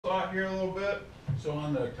out here a little bit. So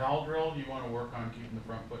on the towel drill, you want to work on keeping the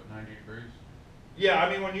front foot 90 degrees? Yeah, I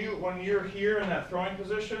mean when you're here in that throwing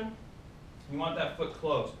position, you want that foot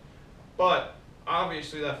closed. But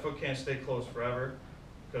obviously that foot can't stay closed forever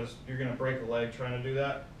because you're going to break a leg trying to do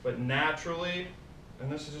that. But naturally, and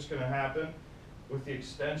this is just going to happen, with the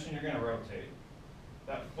extension you're going to rotate.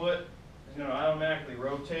 That foot is going to automatically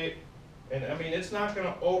rotate. And I mean it's not going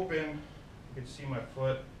to open, you can see my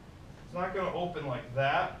foot, it's not going to open like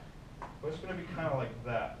that, but it's going to be kind of like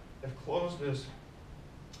that. If closed is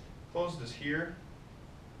here,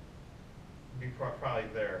 be probably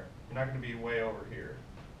there. You're not going to be way over here.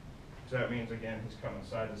 So that means, again, he's coming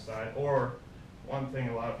side to side. Or one thing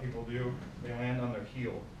a lot of people do, they land on their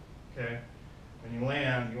heel. Okay? When you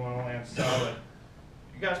land, you want to land solid.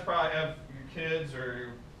 You guys probably have your kids or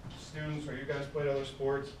your students, or you guys played other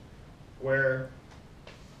sports where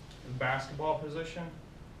in basketball position,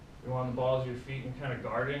 you want the balls at your feet and kind of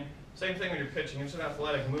guarding. Same thing when you're pitching. It's an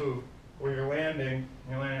athletic move where you're landing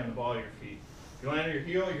on the ball of your feet. If you land on your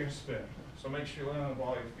heel, you're going to spin. So make sure you land on the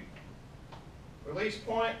ball of your feet. Release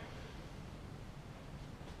point.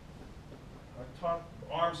 I talked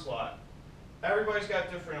arm slot. Everybody's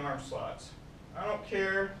got different arm slots. I don't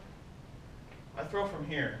care. I throw from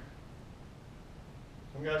here.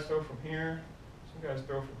 Some guys throw from here. Some guys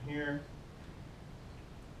throw from here.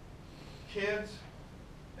 Kids,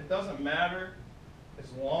 it doesn't matter as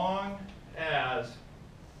long as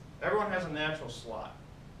everyone has a natural slot.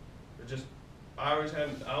 I always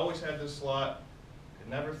had this slot. Could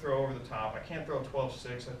never throw over the top. I can't throw 12-6.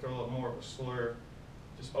 I throw a little more of a slur.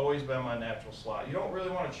 Just always been my natural slot. You don't really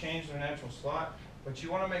want to change their natural slot, but you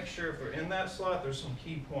want to make sure if they're in that slot, there's some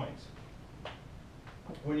key points.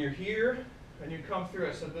 When you're here and you come through,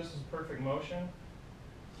 I said this is perfect motion.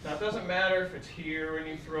 Now it doesn't matter if it's here when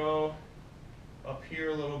you throw, up here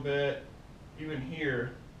a little bit, even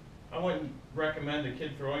here. I wouldn't recommend a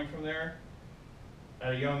kid throwing from there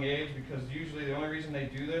at a young age because usually the only reason they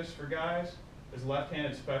do this for guys is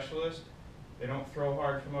left-handed specialists. They don't throw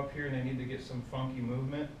hard from up here and they need to get some funky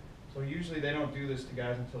movement. So usually they don't do this to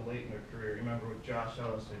guys until late in their career. Remember with Josh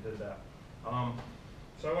Ellis, they did that.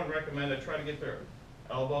 So I wouldn't recommend it. Try to get their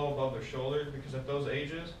elbow above their shoulders because at those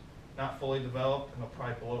ages, not fully developed, and they'll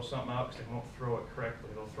probably blow something out because they won't throw it correctly.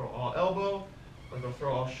 They'll throw all elbow or they'll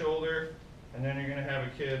throw all shoulder, and then you're going to have a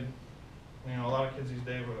kid, a lot of kids these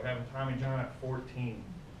days are having Tommy John at 14.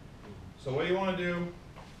 So what you want to do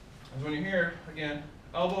is when you're here, again,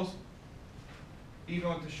 elbows even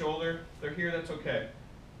with the shoulder. If they're here, that's okay.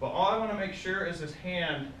 But all I want to make sure is this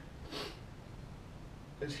hand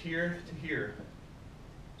is here to here.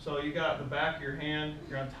 So you got the back of your hand,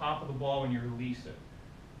 you're on top of the ball when you release it.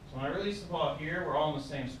 So when I release the ball here, we're all in the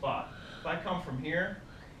same spot. If I come from here,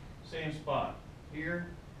 same spot. Here,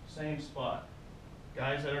 same spot.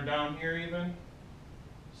 Guys that are down here even,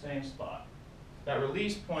 same spot. That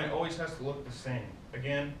release point always has to look the same.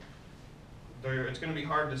 Again, it's going to be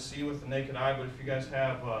hard to see with the naked eye, but if you guys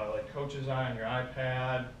have like Coach's Eye on your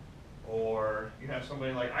iPad, or you have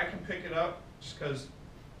somebody like, I can pick it up just because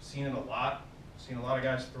I've seen it a lot. I've seen a lot of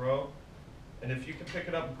guys throw. And if you can pick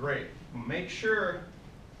it up, great. Make sure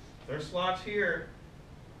there's slots here.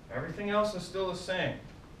 Everything else is still the same.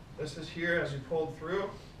 This is here as you pulled through.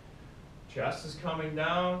 Chest is coming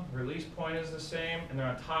down, release point is the same, and they're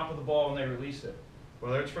on top of the ball when they release it.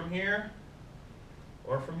 Whether it's from here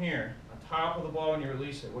or from here, on top of the ball when you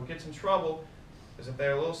release it. What gets in trouble is if they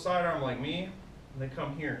have a little sidearm like me, and they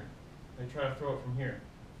come here. They try to throw it from here,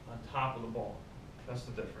 on top of the ball. That's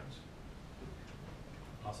the difference.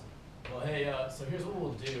 Awesome. Well, hey, so here's what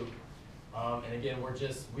we'll do. And again,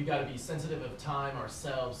 we got to be sensitive of time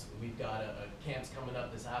ourselves. We've got a camps coming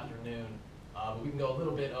up this afternoon. But we can go a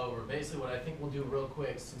little bit over. Basically, what I think we'll do real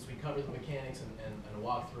quick, since we covered the mechanics and a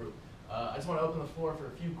walkthrough, I just want to open the floor for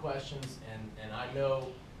a few questions. And I know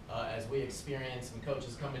as we experience some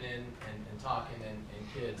coaches coming in and talking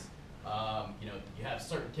and kids, you have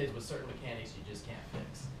certain kids with certain mechanics you just can't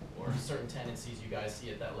fix, or certain tendencies you guys see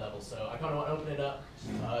at that level. So I kind of want to open it up,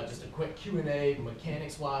 just a quick Q&A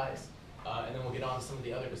mechanics-wise, and then we'll get on to some of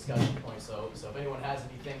the other discussion points. So if anyone has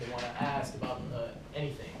anything they want to ask about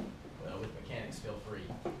anything, with mechanics, feel free.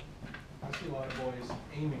 I see a lot of boys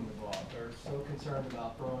aiming the ball. They're so concerned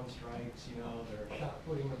about throwing strikes, they're shot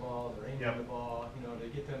putting the ball, they're aiming the ball, to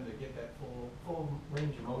get them to get that full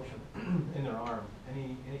range of motion in their arm.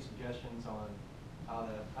 Any suggestions on how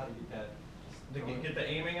to get that? To get the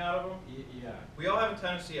aiming out of them? Yeah. We all have a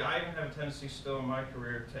tendency, I even have a tendency still in my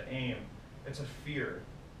career to aim. It's a fear.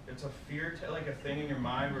 It's a fear, like a thing in your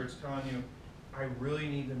mind where it's telling you, I really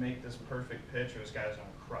need to make this perfect pitch or this guy's going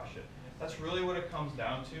to crush it. That's really what it comes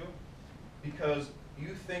down to, because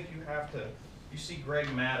you think you have to, you see Greg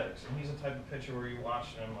Maddux, and he's the type of pitcher where you watch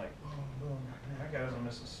him like, boom, boom, man, that guy doesn't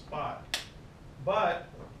miss a spot. But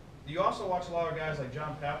you also watch a lot of guys like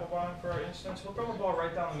John Papelbon, for instance. He'll throw the ball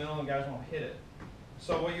right down the middle and guys won't hit it.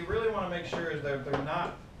 So what you really want to make sure is that they're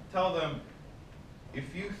not, tell them,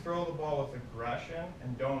 if you throw the ball with aggression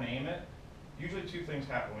and don't aim it, usually two things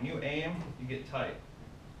happen. When you aim, you get tight,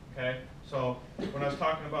 okay? So when I was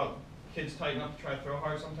talking about kids tighten up to try to throw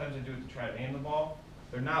hard, sometimes they do it to try to aim the ball.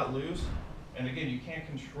 They're not loose, and again, you can't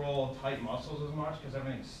control tight muscles as much because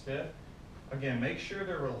everything's stiff. Again, make sure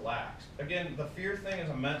they're relaxed. Again, the fear thing is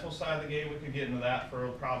a mental side of the game. We could get into that for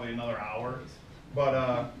probably another hour.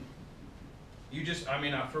 But you just, I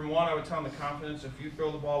mean, from one, I would tell them the confidence. If you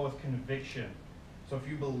throw the ball with conviction, so if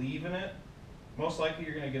you believe in it, most likely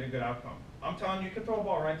you're going to get a good outcome. I'm telling you, you can throw a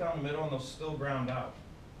ball right down the middle and they'll still ground out,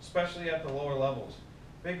 especially at the lower levels.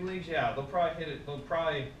 Big leagues, yeah, they'll probably hit it. They'll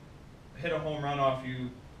probably hit a home run off you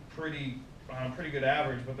on a pretty good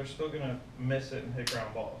average, but they're still going to miss it and hit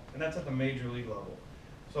ground ball. And that's at the major league level.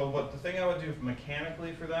 So, but the thing I would do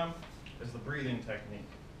mechanically for them is the breathing technique.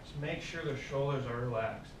 Just make sure their shoulders are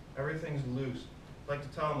relaxed. Everything's loose. I like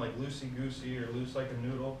to tell them like loosey-goosey or loose like a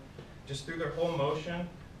noodle. Just through their whole motion,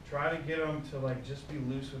 try to get them to like just be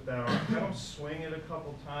loose with that arm. Have them swing it a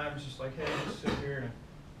couple times, just like, hey, just sit here and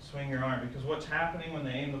swing your arm. Because what's happening when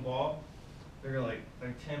they aim the ball, they're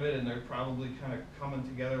timid and they're probably kind of coming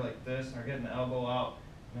together like this and they're getting the elbow out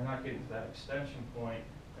and they're not getting to that extension point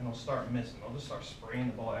and they'll start missing. They'll just start spraying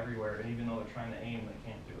the ball everywhere, and even though they're trying to aim,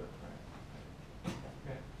 they can't do it.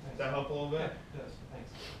 Okay, Does that help a little Yeah, bit? it does,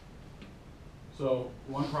 thanks. So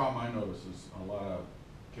one problem I notice is a lot of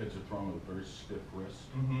kids are throwing with a very stiff wrist.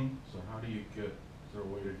 Mm-hmm. So how do you get, is there a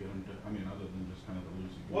way to get them to, I mean, other than just kind of the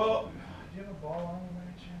loosey-goosey Well, thing? do you have a ball on you by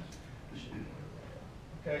any chance?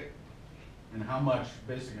 Okay. And how much,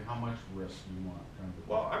 basically, how much wrist do you want? Kind of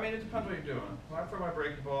Well, I mean, it depends what you're doing. When I throw my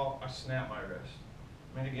breaking ball, I snap my wrist.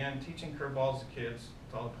 I mean, again, teaching curveballs to kids,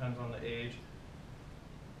 it all depends on the age.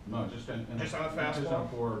 No, just in. Just on a Just on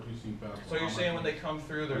fastball? 4 or 2-seam fastball. So you're how saying much when they come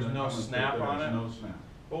through, there's when they're no coming through, snap on it? There's no snap.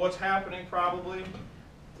 Well, what's happening probably,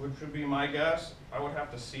 which would be my guess, I would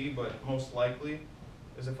have to see, but most likely,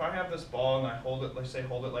 is if I have this ball and I hold it, let's say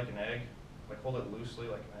hold it like an egg, like hold it loosely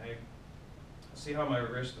like an egg. See how my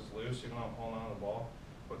wrist is loose even though I'm holding on to the ball?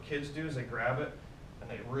 What kids do is they grab it and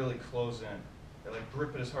they really close in. They like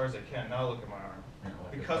grip it as hard as they can. Now look at my arm. Yeah,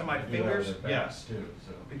 like Because they my do that with fingers, their backs yes. Too,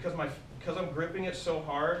 so. Because I'm gripping it so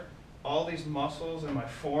hard, all these muscles in my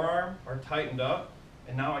forearm are tightened up,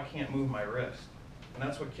 and now I can't move my wrist. And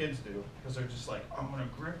that's what kids do, because they're just like, I'm gonna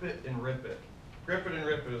grip it and rip it. Grip it and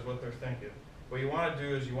rip it is what they're thinking. What you wanna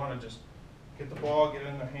do is you wanna just get the ball, get it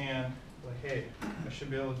in their hand, like, hey, I should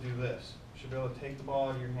be able to do this. I should be able to take the ball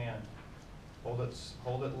out of your hand, hold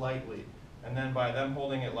it lightly. And then by them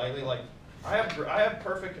holding it lightly, like, I have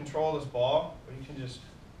perfect control of this ball, but you can just,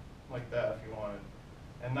 like that if you wanted.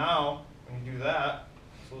 And now, when you do that,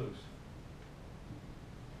 it's loose.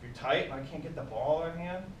 If you're tight and I can't get the ball in their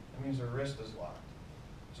hand, that means their wrist is locked.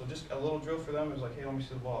 So just a little drill for them is like, hey, let me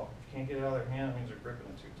see the ball. If you can't get it out of their hand, it means they're gripping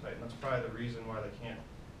it too tight. And that's probably the reason why they can't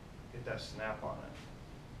get that snap on it.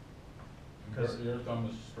 Because your thumb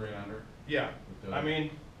is straight under? Yeah, with the- I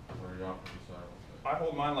mean, Or you off to the side with I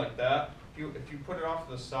hold mine like that. If you put it off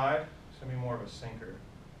to the side, it's gonna be more of a sinker.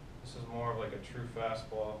 This is more of like a true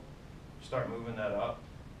fastball. Start moving that up.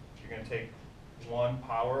 You're gonna take one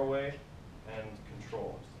power away and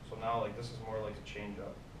control. So now like this is more like a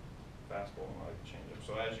changeup. Fastball more like a changeup.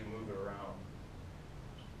 So as you move it around,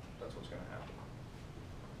 that's what's gonna happen.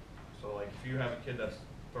 So like if you have a kid that's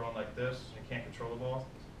throwing like this and you can't control the ball,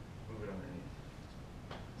 move it underneath.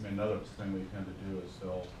 I mean, another thing they tend to do is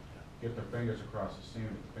they'll get their fingers across the seam,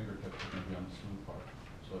 but the fingertips are gonna be on the smooth part,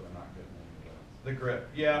 so they're not getting any of that. The grip,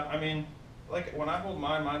 yeah, I mean, like when I hold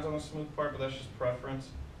mine, mine's on the smooth part, but that's just preference.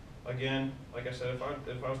 Again, like I said,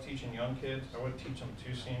 if I was teaching young kids, I would teach them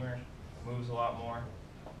 2-seamer, moves a lot more.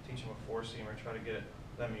 Teach them a 4-seamer, try to get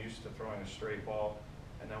them used to throwing a straight ball.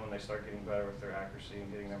 And then when they start getting better with their accuracy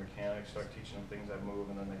and getting their mechanics, start teaching them things that move,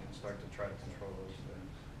 and then they can start to try to control those things.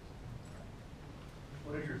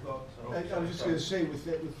 What are your thoughts? I was just gonna say,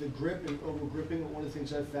 with the grip and over gripping, one of the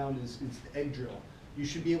things I've found is the egg drill. You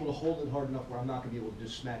should be able to hold it hard enough where I'm not gonna be able to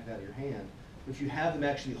just smack that out of your hand. If you have them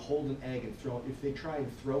actually hold an egg and throw, if they try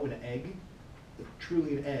and throw an egg,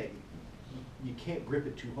 truly an egg, you can't grip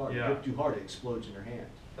it too hard. Yeah. Grip too hard, it explodes in your hand.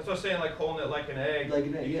 That's what I'm saying, like holding it like an egg. Like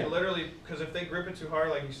an egg, You yeah. can literally, because if they grip it too hard,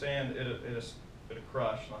 like you're saying, it'll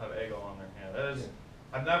crush, and they'll have egg all on their hand. That is, Yeah.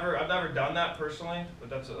 I've never done that personally,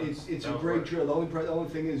 but It's that a would great work. drill. The only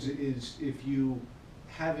thing is if you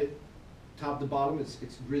have it top to bottom, it's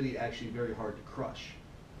really actually very hard to crush.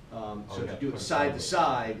 Oh, So if yeah, you do it put it side to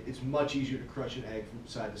sideways. side, it's much easier to crush an egg from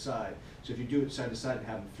side to side. So if you do it side to side and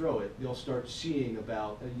have them throw it, they'll start seeing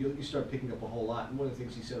about, you start picking up a whole lot. And one of the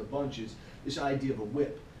things he said a bunch is this idea of a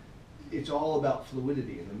whip. It's all about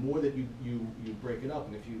fluidity, and the more that you break it up,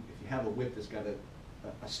 and if you have a whip that's got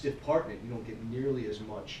a stiff part in it, you don't get nearly as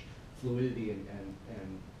much fluidity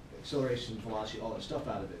and acceleration, velocity, all that stuff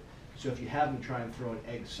out of it. So if you have them try and throw an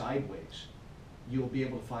egg sideways, you'll be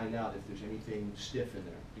able to find out if there's anything stiff in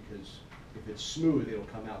there, because if it's smooth, it'll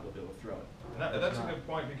come out, they'll be able to throw it. And that's a good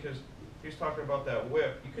point, because he's talking about that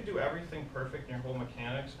whip. You could do everything perfect in your whole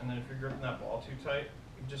mechanics, and then if you're gripping that ball too tight,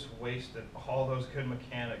 you just wasted all those good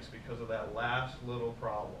mechanics because of that last little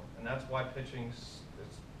problem. And that's why pitching's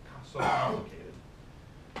is so complicated.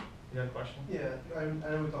 You got a question? Yeah, I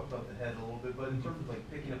know we talked about the head a little bit, but in terms of like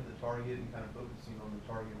picking up the target and kind of focusing on the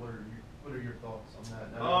target, what are your thoughts on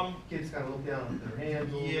that? Now, kids kind of look down at their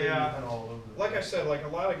hands a little bit, Yeah. kind of all over the Like I place. said, like a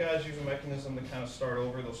lot of guys use a mechanism to kind of start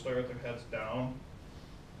over. They'll start with their heads down,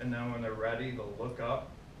 and then when they're ready, they'll look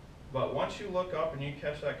up. But once you look up and you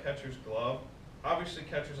catch that catcher's glove, obviously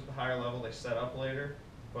catchers at the higher level, they set up later,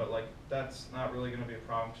 but like that's not really going to be a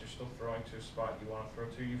problem because you're still throwing to a spot you want to throw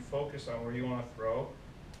to. You focus on where you want to throw.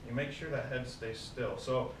 You make sure that head stays still.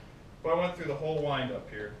 So if I went through the whole wind up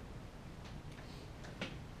here,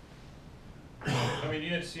 I mean, you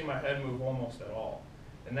didn't see my head move almost at all.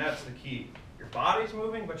 And that's the key. Your body's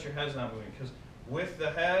moving, but your head's not moving, because with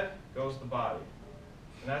the head goes the body.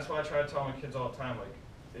 And that's why I try to tell my kids all the time, like,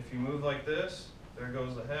 if you move like this, there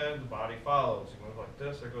goes the head, the body follows. You move like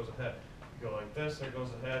this, there goes the head. You go like this, there goes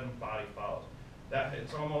the head, and the body follows.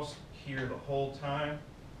 It's almost here the whole time.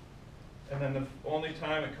 And then the only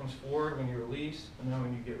time it comes forward when you release, and then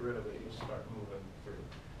when you get rid of it, you'll start moving through.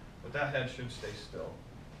 But that head should stay still,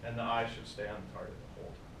 and the eye should stay on the target the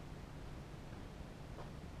whole time.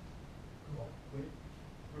 Cool.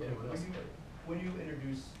 Yeah, what else? When you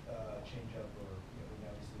introduce changeup, or when you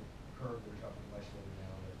obviously curve, they're talking much later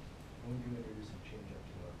now, but when you introduce a changeup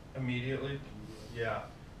to a Immediately? Yeah.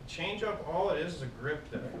 The changeup, all it is a grip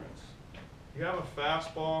difference. You have a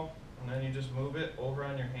fastball, and then you just move it over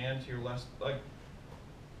on your hand to your left, like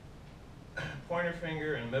pointer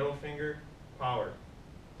finger and middle finger, power.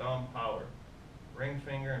 Thumb, power. Ring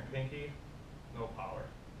finger and pinky, no power.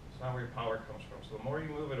 It's not where your power comes from. So the more you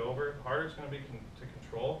move it over, the harder it's going to be to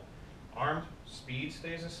control. Arm speed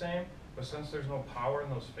stays the same, but since there's no power in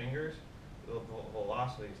those fingers, the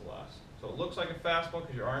velocity is less. So it looks like a fastball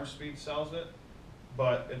because your arm speed sells it,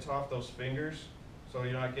 but it's off those fingers, so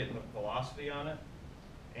you're not getting the velocity on it.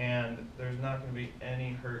 And there's not going to be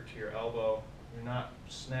any hurt to your elbow. You're not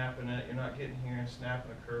snapping it. You're not getting here and snapping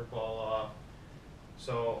a curveball off.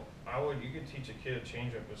 So you could teach a kid a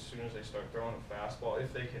changeup as soon as they start throwing a fastball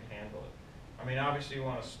if they can handle it. I mean, obviously you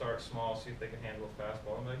want to start small, see if they can handle a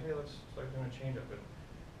fastball. I'm like, hey, let's start doing a changeup. And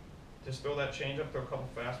just throw that changeup, throw a couple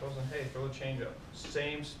fastballs, and hey, throw a changeup.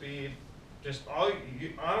 Same speed. Just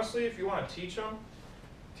honestly, if you want to teach them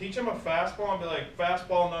a fastball and be like,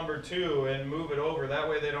 fastball number 2, and move it over. That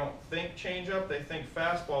way they don't think changeup, they think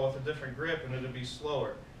fastball with a different grip, and it'll be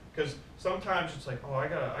slower. Because sometimes it's like, oh, I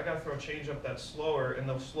gotta throw a changeup that's slower, and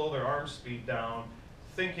they'll slow their arm speed down,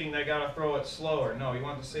 thinking they gotta throw it slower. No, you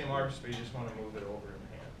want the same arm speed, you just want to move it over in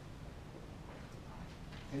the hand.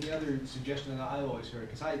 And the other suggestion that I've always heard,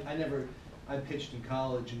 because I pitched in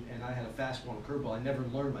college and I had a fastball and a curveball. I never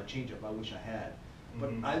learned my changeup. I wish I had.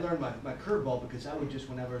 But I learned my curveball because I would just,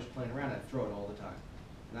 whenever I was playing around, I'd throw it all the time.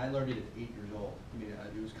 And I learned it at 8 years old. I mean,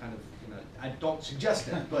 it was kind of, I don't suggest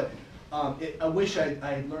that, but I wish I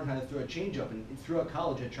had learned how to throw a changeup. And throughout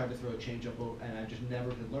college, I tried to throw a changeup, and I just never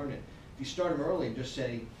could learn it. If you start them early and just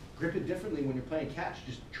say, grip it differently when you're playing catch,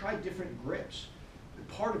 just try different grips.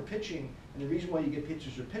 Part of pitching, and the reason why you get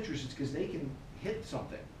pitchers is because they can hit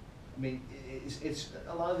something. I mean, it's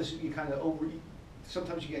a lot of this, you kind of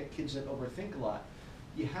sometimes you get kids that overthink a lot.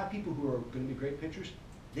 You have people who are going to be great pitchers,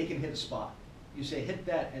 they can hit a spot. You say, hit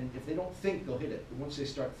that, and if they don't think, they'll hit it. But once they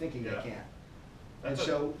start thinking, Yeah. they can't. And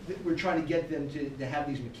so we're trying to get them to have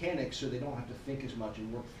these mechanics so they don't have to think as much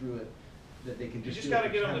and work through it, that they can You just just do it got to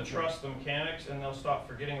get them to mechanically. trust the mechanics, and they'll stop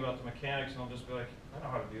forgetting about the mechanics, and they'll just be like, I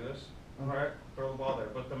know how to do this. All right, throw the ball there.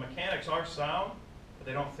 But the mechanics are sound, but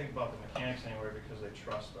they don't think about the mechanics anymore because they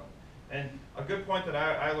trust them. And a good point that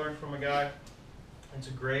I learned from a guy,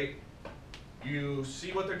 you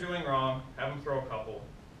see what they're doing wrong, have them throw a couple,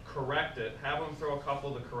 correct it, have them throw a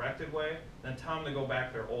couple the corrected way, then tell them to go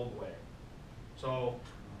back their old way. So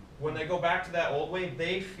when they go back to that old way,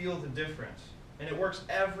 they feel the difference. And it works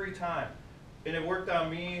every time. And it worked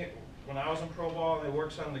on me when I was in pro ball, and it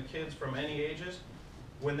works on the kids from any ages.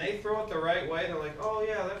 when they throw it the right way, they're like, oh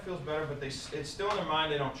yeah, that feels better, but it's still in their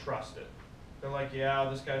mind, they don't trust it. They're like, yeah,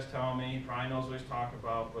 this guy's telling me, he probably knows what he's talking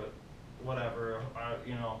about, but whatever,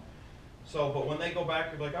 you know. So, but when they go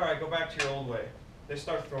back, they're like, all right, go back to your old way. They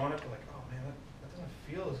start throwing it, they're like, oh man, that doesn't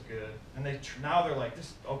feel as good. And now they're like,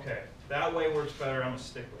 okay, that way works better, I'm gonna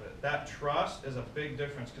stick with it. That trust is a big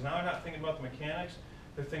difference, because now they're not thinking about the mechanics,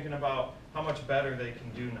 they're thinking about how much better they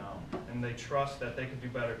can do now. And they trust that they can do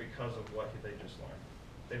better because of what they just learned.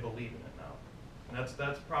 They believe in it now. And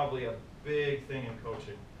that's probably a big thing in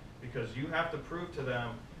coaching, because you have to prove to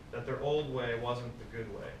them that their old way wasn't the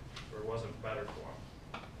good way, or wasn't better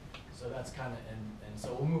for them. So that's kind of, and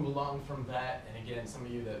so we'll move along from that. And again, some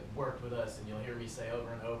of you that worked with us, and you'll hear me say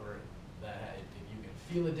over and over that if you can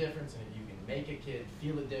feel a difference, and if you can make a kid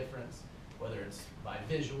feel a difference, whether it's by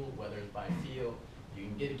visual, whether it's by feel, you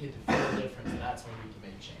can get a kid to feel a difference, that's when we can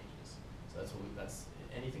make changes. So that's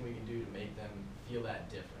anything we can do to make them feel that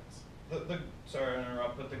difference. Sorry to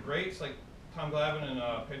interrupt, but the greats like Tom Glavine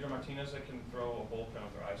and Pedro Martinez, that can throw a bullpen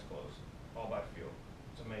with their eyes closed, all by feel.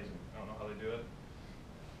 It's amazing. I don't know how they do it.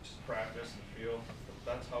 Just practice and feel.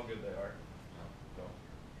 That's how good they are. So.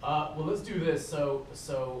 Well, let's do this. So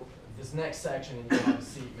this next section, and you can have a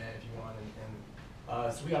seat, man, if you want.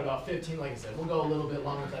 So we got about 15, like I said. We'll go a little bit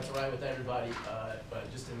longer if that's all right with everybody.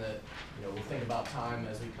 But just in the, we'll think about time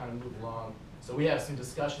as we kind of move along. So we have some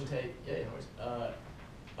discussion tape. Yeah,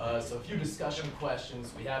 so a few discussion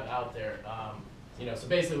questions we have out there. So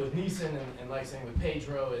basically with Neeson and like saying with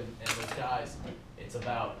Pedro and those guys, it's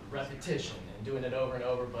about repetition and doing it over and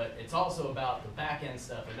over, but it's also about the back end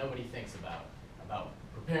stuff that nobody thinks about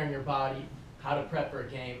preparing your body, how to prep for a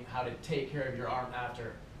game, how to take care of your arm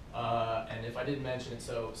after. And if I didn't mention it,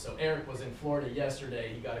 so Eric was in Florida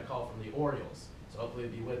yesterday. He got a call from the Orioles, so hopefully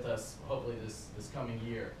he'll be with us hopefully this coming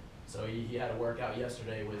year. So he had a workout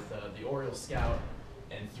yesterday with the Orioles scout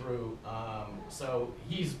and through. So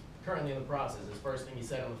he's currently in the process. His first thing he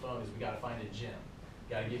said on the phone is, we got to find a gym.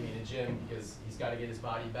 Got to get me in a gym because he's got to get his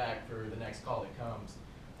body back for the next call that comes.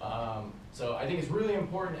 So I think it's really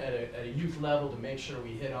important at a youth level to make sure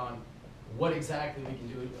we hit on what exactly we can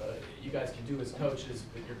do, you guys can do as coaches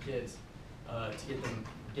with your kids to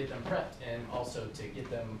get them prepped and also to get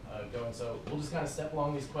them going. So we'll just kind of step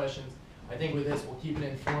along these questions. I think with this, we'll keep it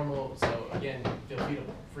informal. So again, feel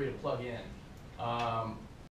free to plug in.